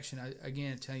live action,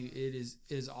 again, I tell you, it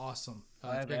is awesome.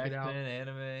 Live check action, it out.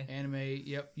 anime.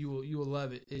 Yep, you will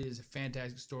love it. It is a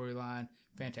fantastic storyline,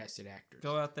 fantastic actors.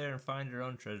 Go out there and find your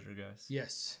own treasure, guys.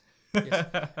 Yes.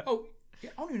 Oh,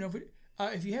 yeah, I don't even know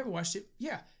if you haven't watched it.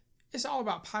 Yeah, it's all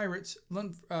about pirates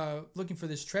looking for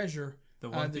this treasure.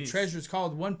 The treasure is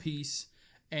called One Piece,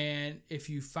 and if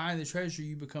you find the treasure,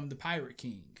 you become the Pirate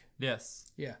King.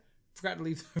 Yes. Yeah. Forgot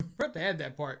to add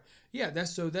that part. Yeah,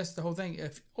 that's the whole thing.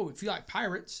 If you like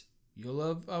pirates, you'll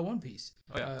love One Piece.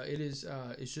 Oh, yeah.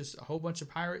 It's just a whole bunch of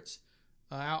pirates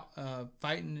out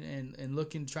fighting and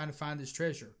looking, trying to find this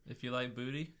treasure. If you like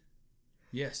booty,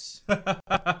 yes,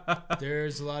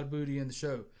 there's a lot of booty in the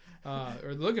show.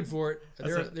 Or looking for it.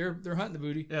 They're hunting the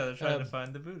booty. Yeah, they're trying to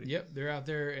find the booty. Yep, they're out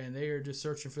there and they are just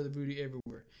searching for the booty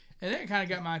everywhere. And that kind of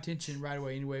got my attention right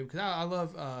away anyway because I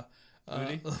love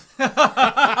booty.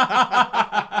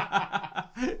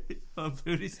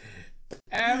 Booties.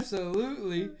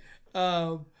 Absolutely.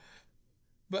 But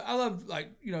I love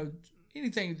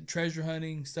anything treasure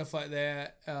hunting, stuff like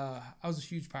that. I was a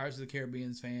huge Pirates of the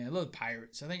Caribbean fan. I love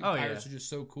pirates. I think pirates are just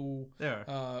so cool. They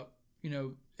are.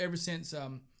 Ever since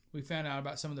we found out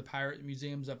about some of the pirate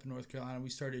museums up in North Carolina, we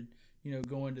started,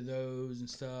 going to those and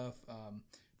stuff.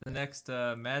 The next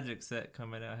Magic set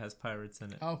coming out has pirates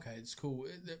in it. Okay, it's cool.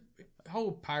 The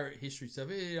whole pirate history stuff,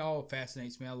 it all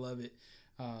fascinates me. I love it.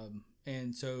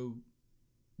 And so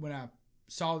when I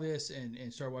saw this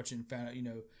and started watching and found out,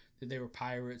 that they were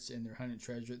pirates and they're hunting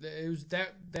treasure, it was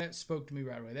that spoke to me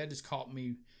right away. That just caught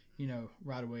me,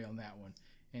 right away on that one.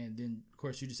 And then, of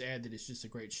course, you just add that it's just a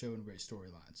great show and a great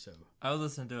storyline. So I was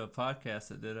listening to a podcast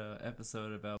that did an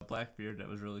episode about Blackbeard that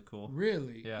was really cool.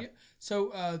 Really? Yeah.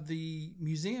 So the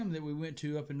museum that we went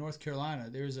to up in North Carolina,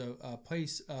 there's a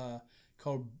place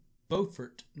called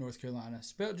Beaufort, North Carolina,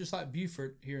 spelled just like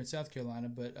Beaufort here in South Carolina,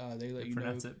 but they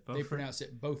pronounce it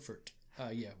Beaufort.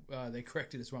 They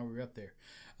corrected us while we were up there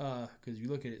because you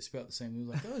look at it spelled the same. We was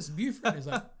like, oh, it's Beaufort. And it's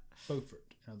like Beaufort.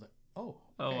 And I was like, oh.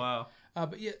 Okay. Oh, wow.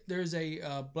 But yeah, there's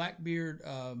a Blackbeard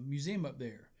museum up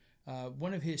there.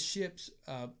 One of his ships,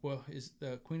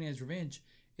 the Queen Anne's Revenge,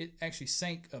 it actually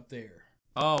sank up there.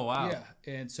 Oh, wow. Yeah,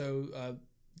 and so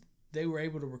they were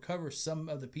able to recover some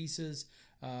of the pieces.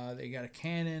 They got a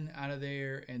cannon out of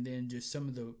there, and then just some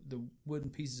of the wooden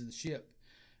pieces of the ship.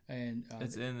 And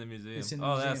it's in the museum. It's in the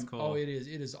museum. That's cool. Oh, it is.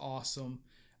 It is awesome.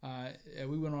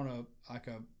 We went on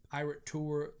a pirate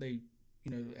tour. They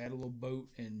add a little boat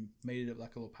and made it up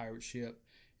like a little pirate ship.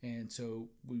 And so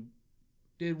we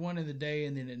did one in the day,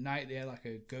 and then at night they had like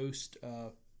a ghost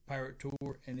pirate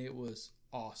tour, and it was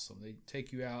awesome. They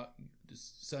take you out, the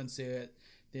sunset,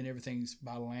 then everything's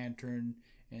by lantern,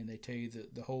 and they tell you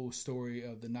the whole story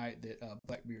of the night that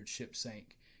Blackbeard's ship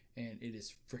sank, and it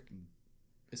is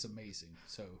it's amazing.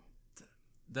 So,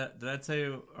 did I tell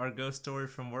you our ghost story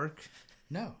from work?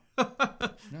 No. No. I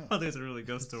don't think it's a really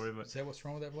ghost story, but is that what's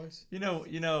wrong with that place? You know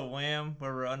Wham,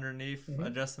 where we're underneath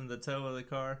adjusting the toe of the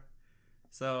car.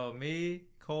 So me,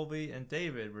 Colby, and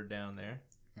David were down there.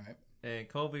 Right. And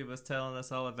Colby was telling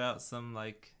us all about some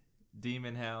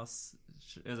demon house.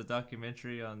 It was a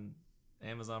documentary on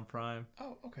Amazon Prime.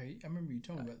 Oh, okay. I remember you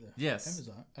told me about the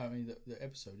Amazon. I mean the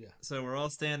episode, yeah. So we're all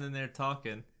standing there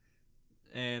talking,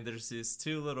 and there's these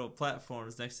two little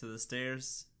platforms next to the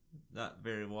stairs. Not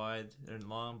very wide and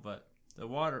long, but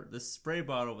the spray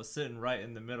bottle was sitting right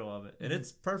in the middle of it. And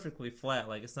it's perfectly flat,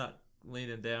 like it's not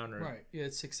leaning down. Right, yeah,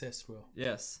 it's successful.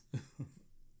 Yes.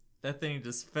 That thing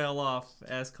just fell off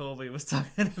as Colby was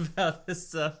talking about this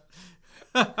stuff.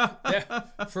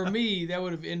 For me, that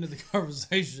would have ended the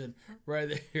conversation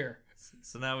right there.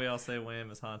 So now we all say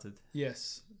Wham is haunted.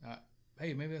 Yes.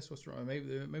 Hey, maybe that's what's wrong.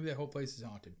 Maybe that whole place is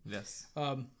haunted. Yes.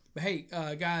 But hey,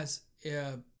 guys,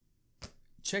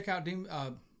 check out Demon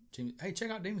Slayer. You can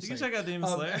check out Demon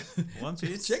Slayer. One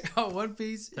Piece. Check out One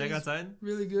Piece. Check out Titan.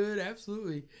 Really good,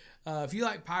 absolutely. If you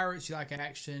like pirates, you like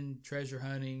action, treasure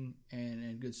hunting,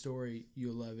 and good story,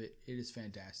 you'll love it. It is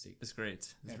fantastic. It's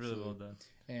great. It's really well done.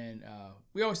 And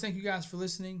we always thank you guys for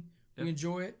listening. Yep. We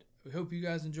enjoy it. We hope you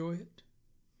guys enjoy it.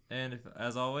 And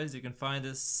as always, you can find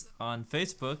us on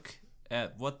Facebook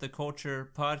at What the Culture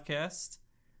Podcast.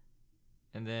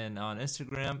 And then on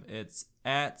Instagram, it's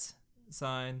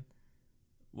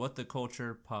 @What the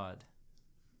Culture Pod.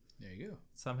 There you go.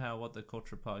 Somehow What the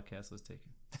Culture Podcast was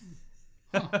taken.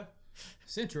 Huh.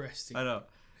 It's interesting. I know.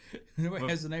 Nobody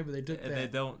has the name, but they took that. And they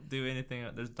don't do anything.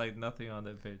 There's nothing on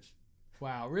that page.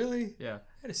 Wow, really? Yeah.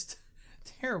 That is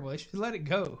terrible. They should let it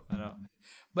go. I know.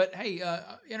 But hey,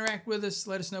 interact with us.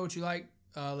 Let us know what you like.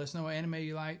 Let us know what anime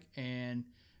you like. And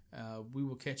we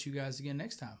will catch you guys again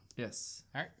next time. Yes.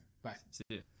 All right. Bye. See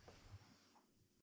you.